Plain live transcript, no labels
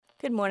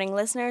Good morning,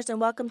 listeners, and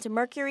welcome to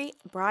Mercury,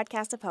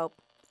 Broadcast of Hope.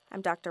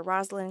 I'm Dr.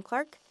 Rosalind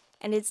Clark,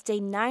 and it's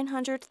day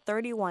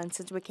 931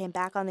 since we came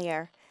back on the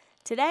air.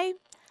 Today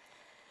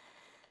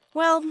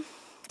I'm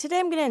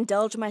going to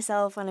indulge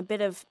myself on a bit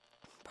of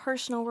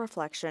personal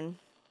reflection.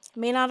 It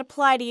may not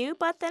apply to you,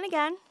 but then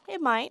again,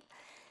 it might.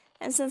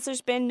 And since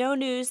there's been no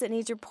news that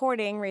needs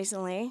reporting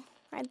recently,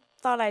 I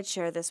thought I'd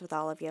share this with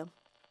all of you.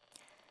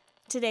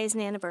 Today's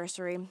an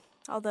anniversary,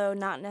 although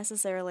not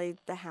necessarily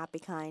the happy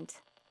kind.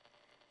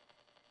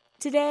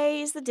 Today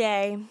is the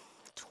day,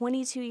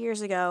 22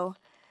 years ago,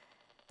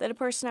 that a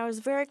person I was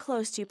very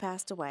close to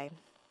passed away.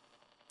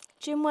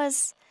 Jim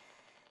was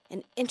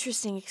an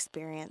interesting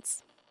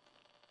experience.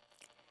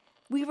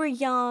 We were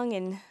young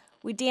and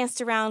we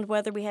danced around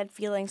whether we had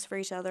feelings for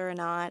each other or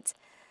not.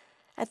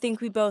 I think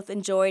we both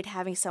enjoyed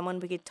having someone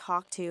we could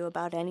talk to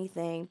about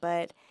anything,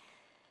 but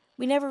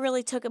we never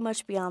really took it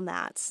much beyond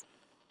that.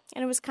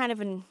 And it was kind of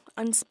an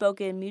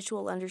unspoken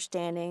mutual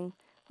understanding,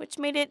 which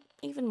made it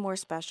even more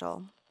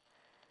special.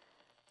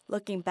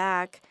 Looking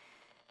back,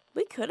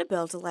 we could have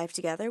built a life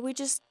together, we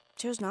just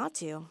chose not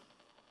to.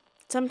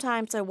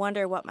 Sometimes I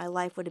wonder what my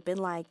life would have been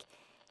like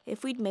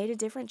if we'd made a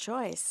different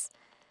choice.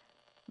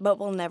 But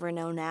we'll never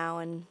know now,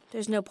 and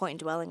there's no point in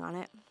dwelling on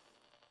it.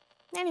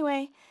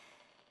 Anyway,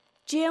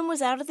 Jim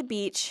was out at the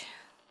beach.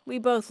 We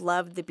both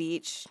loved the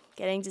beach,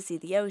 getting to see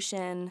the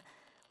ocean,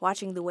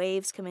 watching the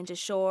waves come into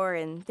shore,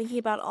 and thinking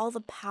about all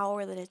the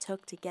power that it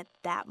took to get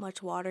that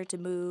much water to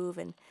move,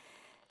 and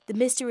the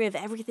mystery of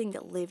everything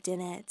that lived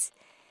in it.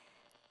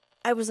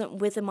 I wasn't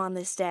with him on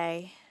this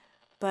day,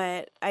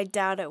 but I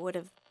doubt it would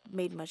have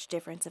made much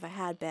difference if I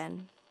had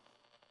been.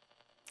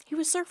 He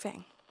was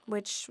surfing,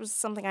 which was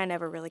something I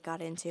never really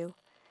got into.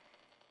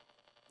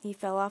 He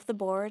fell off the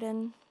board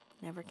and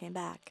never came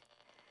back.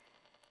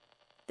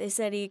 They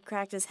said he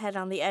cracked his head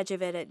on the edge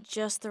of it at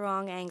just the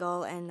wrong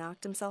angle and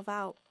knocked himself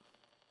out.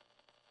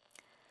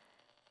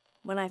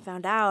 When I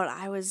found out,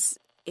 I was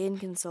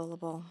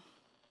inconsolable.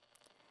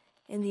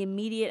 In the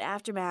immediate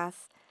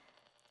aftermath,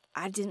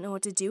 I didn't know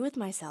what to do with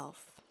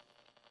myself.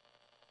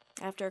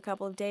 After a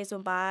couple of days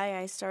went by,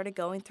 I started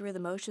going through the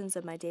motions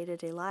of my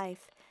day-to-day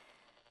life,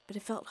 but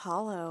it felt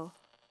hollow.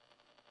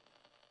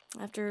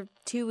 After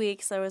 2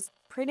 weeks, I was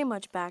pretty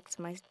much back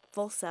to my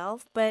full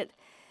self, but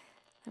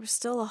there was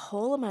still a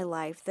hole in my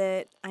life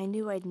that I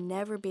knew I'd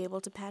never be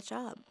able to patch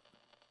up.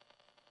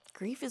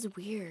 Grief is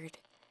weird.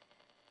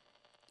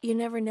 You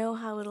never know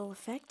how it'll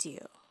affect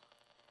you.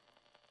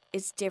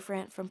 It's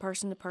different from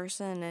person to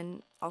person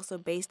and also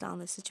based on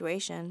the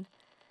situation.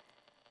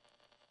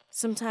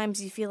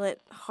 Sometimes you feel it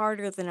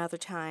harder than other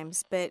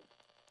times, but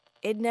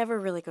it never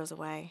really goes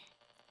away.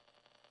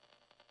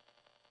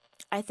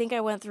 I think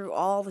I went through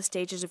all the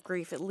stages of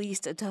grief at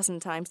least a dozen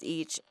times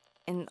each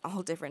in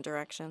all different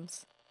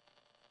directions.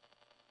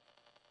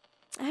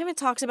 I haven't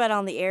talked about it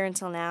on the air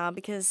until now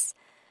because,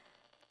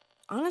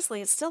 honestly,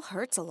 it still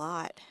hurts a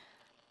lot.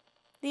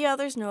 The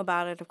others know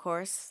about it, of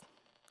course.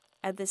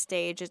 At this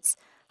stage, it's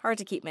hard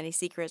to keep many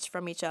secrets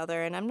from each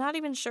other, and I'm not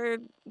even sure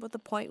what the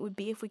point would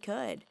be if we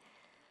could.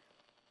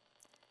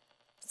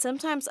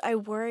 Sometimes I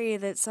worry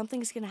that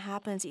something's going to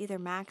happen to either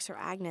Max or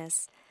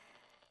Agnes,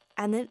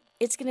 and then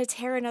it's going to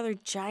tear another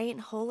giant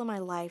hole in my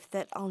life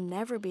that I'll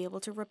never be able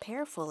to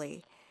repair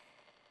fully.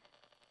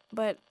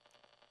 But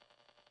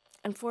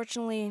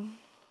unfortunately,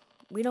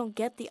 we don't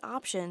get the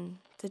option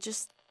to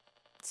just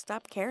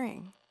stop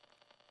caring.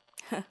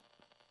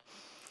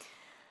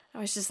 I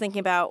was just thinking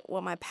about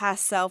what my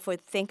past self would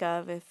think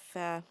of if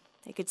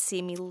they could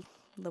see me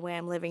the way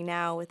I'm living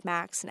now with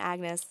Max and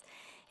Agnes.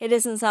 It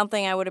isn't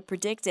something I would have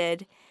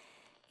predicted,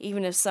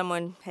 even if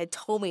someone had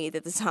told me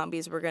that the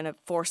zombies were going to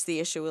force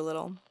the issue a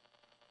little.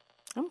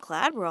 I'm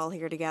glad we're all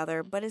here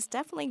together, but it's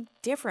definitely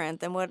different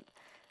than what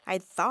I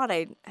thought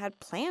I had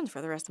planned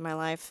for the rest of my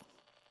life.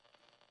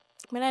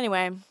 But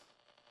anyway,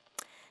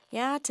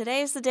 yeah,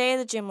 today's the day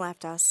that Jim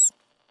left us.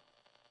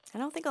 I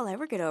don't think I'll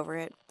ever get over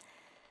it,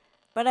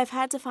 but I've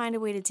had to find a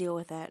way to deal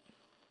with it.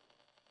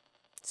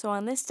 So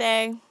on this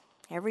day,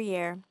 every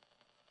year,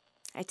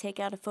 I take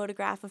out a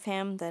photograph of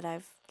him that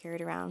I've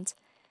carried around.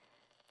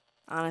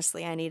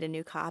 Honestly, I need a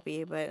new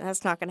copy, but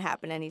that's not going to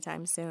happen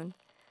anytime soon.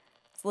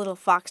 It's a little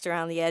foxed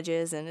around the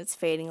edges and it's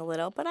fading a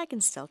little, but I can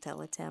still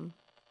tell it's him.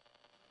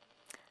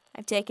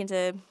 I've taken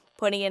to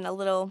putting it in a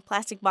little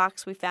plastic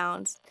box we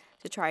found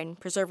to try and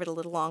preserve it a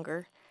little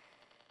longer.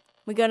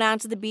 We go down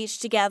to the beach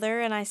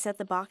together and I set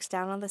the box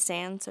down on the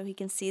sand so he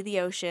can see the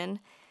ocean.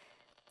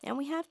 And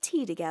we have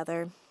tea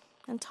together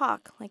and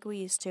talk like we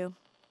used to.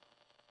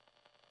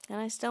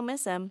 And I still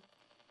miss him.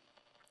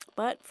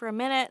 But for a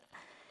minute,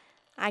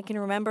 I can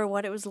remember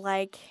what it was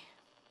like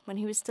when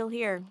he was still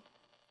here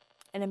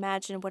and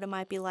imagine what it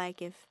might be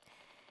like if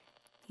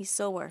he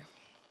still were.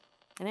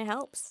 And it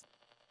helps.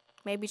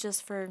 Maybe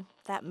just for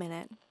that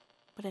minute,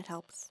 but it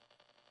helps.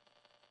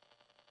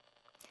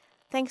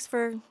 Thanks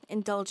for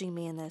indulging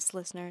me in this,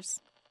 listeners.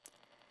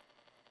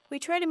 We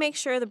try to make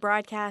sure the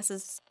broadcast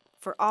is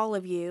for all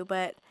of you,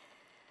 but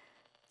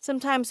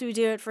sometimes we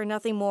do it for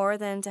nothing more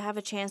than to have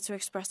a chance to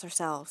express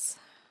ourselves.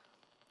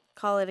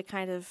 Call it a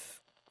kind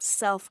of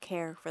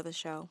self-care for the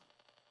show.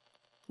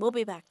 We'll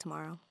be back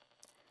tomorrow.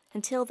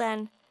 Until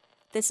then,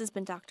 this has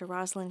been Dr.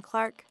 Rosalind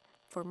Clark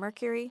for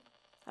Mercury,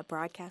 a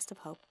broadcast of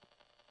hope.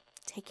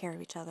 Take care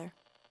of each other.